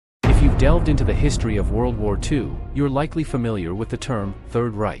delved into the history of World War II, you're likely familiar with the term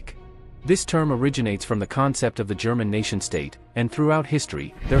Third Reich. This term originates from the concept of the German nation-state, and throughout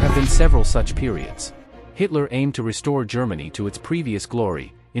history, there have been several such periods. Hitler aimed to restore Germany to its previous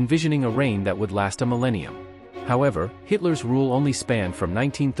glory, envisioning a reign that would last a millennium. However, Hitler's rule only spanned from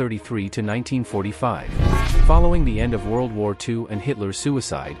 1933 to 1945. Following the end of World War II and Hitler's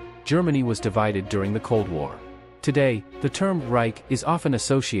suicide, Germany was divided during the Cold War. Today, the term Reich is often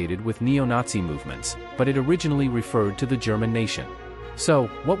associated with neo-Nazi movements, but it originally referred to the German nation. So,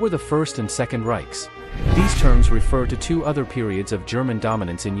 what were the First and Second Reichs? These terms refer to two other periods of German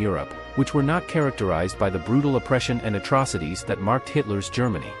dominance in Europe, which were not characterized by the brutal oppression and atrocities that marked Hitler's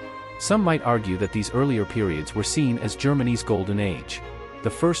Germany. Some might argue that these earlier periods were seen as Germany's golden age. The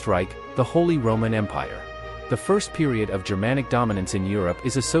First Reich, the Holy Roman Empire. The first period of Germanic dominance in Europe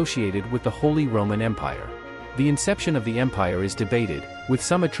is associated with the Holy Roman Empire. The inception of the empire is debated, with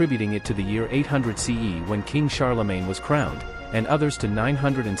some attributing it to the year 800 CE when King Charlemagne was crowned, and others to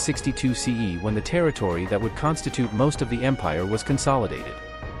 962 CE when the territory that would constitute most of the empire was consolidated.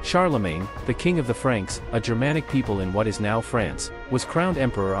 Charlemagne, the king of the Franks, a Germanic people in what is now France, was crowned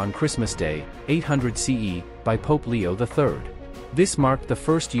emperor on Christmas Day, 800 CE, by Pope Leo III. This marked the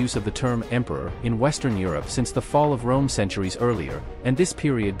first use of the term emperor in Western Europe since the fall of Rome centuries earlier, and this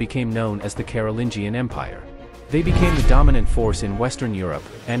period became known as the Carolingian Empire. They became the dominant force in Western Europe,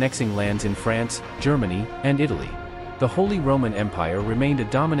 annexing lands in France, Germany, and Italy. The Holy Roman Empire remained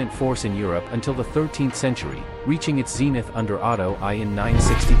a dominant force in Europe until the 13th century, reaching its zenith under Otto I in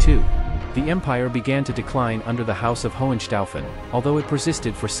 962. The empire began to decline under the House of Hohenstaufen, although it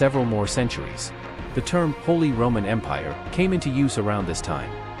persisted for several more centuries. The term Holy Roman Empire came into use around this time.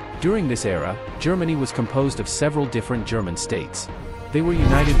 During this era, Germany was composed of several different German states. They were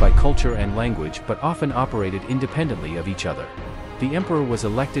united by culture and language but often operated independently of each other. The emperor was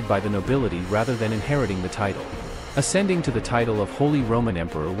elected by the nobility rather than inheriting the title. Ascending to the title of Holy Roman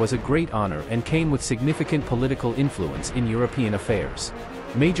Emperor was a great honor and came with significant political influence in European affairs.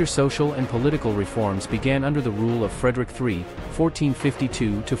 Major social and political reforms began under the rule of Frederick III, 1452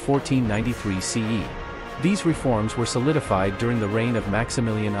 to 1493 CE. These reforms were solidified during the reign of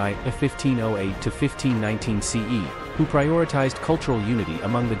Maximilian I, 1508 to 1519 CE, who prioritized cultural unity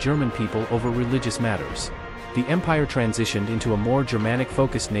among the German people over religious matters. The empire transitioned into a more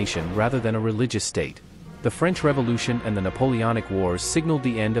Germanic-focused nation rather than a religious state. The French Revolution and the Napoleonic Wars signaled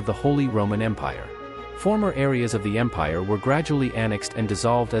the end of the Holy Roman Empire. Former areas of the empire were gradually annexed and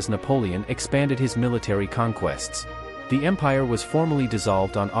dissolved as Napoleon expanded his military conquests. The empire was formally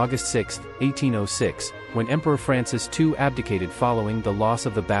dissolved on August 6, 1806, when Emperor Francis II abdicated following the loss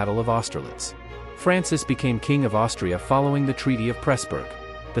of the Battle of Austerlitz. Francis became King of Austria following the Treaty of Pressburg.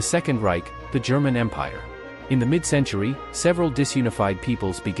 The Second Reich, the German Empire. In the mid-century, several disunified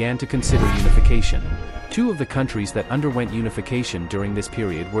peoples began to consider unification. Two of the countries that underwent unification during this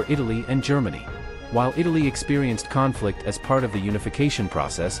period were Italy and Germany. While Italy experienced conflict as part of the unification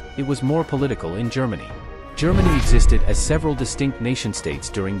process, it was more political in Germany. Germany existed as several distinct nation-states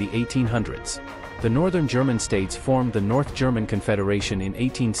during the 1800s. The northern German states formed the North German Confederation in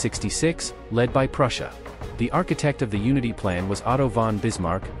 1866, led by Prussia. The architect of the Unity Plan was Otto von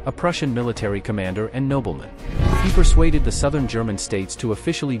Bismarck, a Prussian military commander and nobleman. He persuaded the southern German states to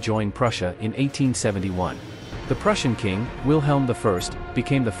officially join Prussia in 1871. The Prussian king, Wilhelm I,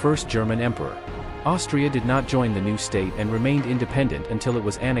 became the first German emperor. Austria did not join the new state and remained independent until it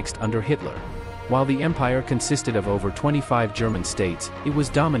was annexed under Hitler. While the empire consisted of over 25 German states, it was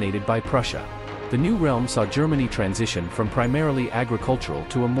dominated by Prussia. The new realm saw Germany transition from primarily agricultural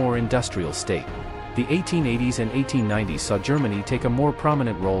to a more industrial state. The 1880s and 1890s saw Germany take a more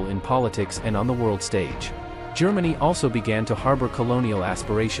prominent role in politics and on the world stage. Germany also began to harbor colonial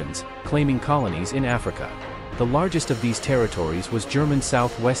aspirations, claiming colonies in Africa. The largest of these territories was German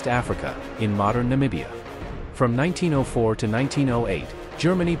Southwest Africa, in modern Namibia. From 1904 to 1908,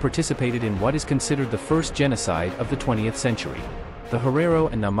 Germany participated in what is considered the first genocide of the 20th century. The Herero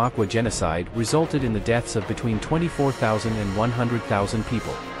and Namakwa genocide resulted in the deaths of between 24,000 and 100,000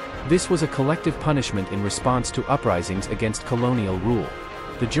 people. This was a collective punishment in response to uprisings against colonial rule.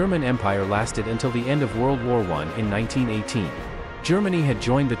 The German Empire lasted until the end of World War I in 1918. Germany had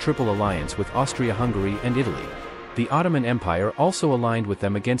joined the Triple Alliance with Austria-Hungary and Italy. The Ottoman Empire also aligned with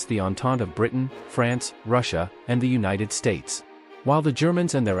them against the Entente of Britain, France, Russia, and the United States. While the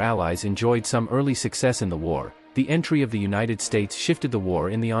Germans and their allies enjoyed some early success in the war, the entry of the United States shifted the war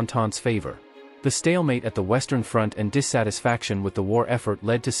in the Entente's favor. The stalemate at the Western Front and dissatisfaction with the war effort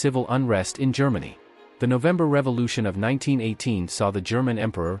led to civil unrest in Germany. The November Revolution of 1918 saw the German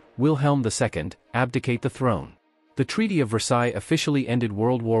Emperor, Wilhelm II, abdicate the throne. The Treaty of Versailles officially ended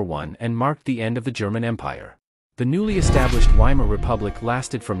World War I and marked the end of the German Empire. The newly established Weimar Republic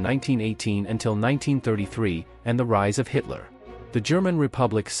lasted from 1918 until 1933, and the rise of Hitler. The German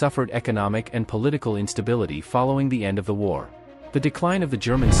Republic suffered economic and political instability following the end of the war. The decline of the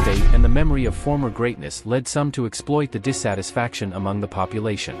German state and the memory of former greatness led some to exploit the dissatisfaction among the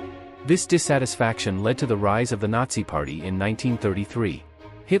population. This dissatisfaction led to the rise of the Nazi Party in 1933.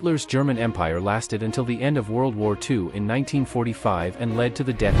 Hitler's German Empire lasted until the end of World War II in 1945 and led to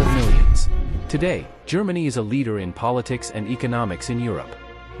the death of millions. Today, Germany is a leader in politics and economics in Europe.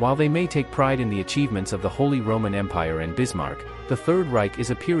 While they may take pride in the achievements of the Holy Roman Empire and Bismarck, the Third Reich is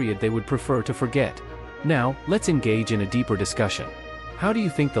a period they would prefer to forget. Now, let's engage in a deeper discussion. How do you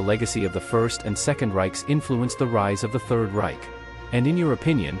think the legacy of the First and Second Reichs influenced the rise of the Third Reich? And in your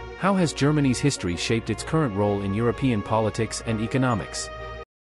opinion, how has Germany's history shaped its current role in European politics and economics?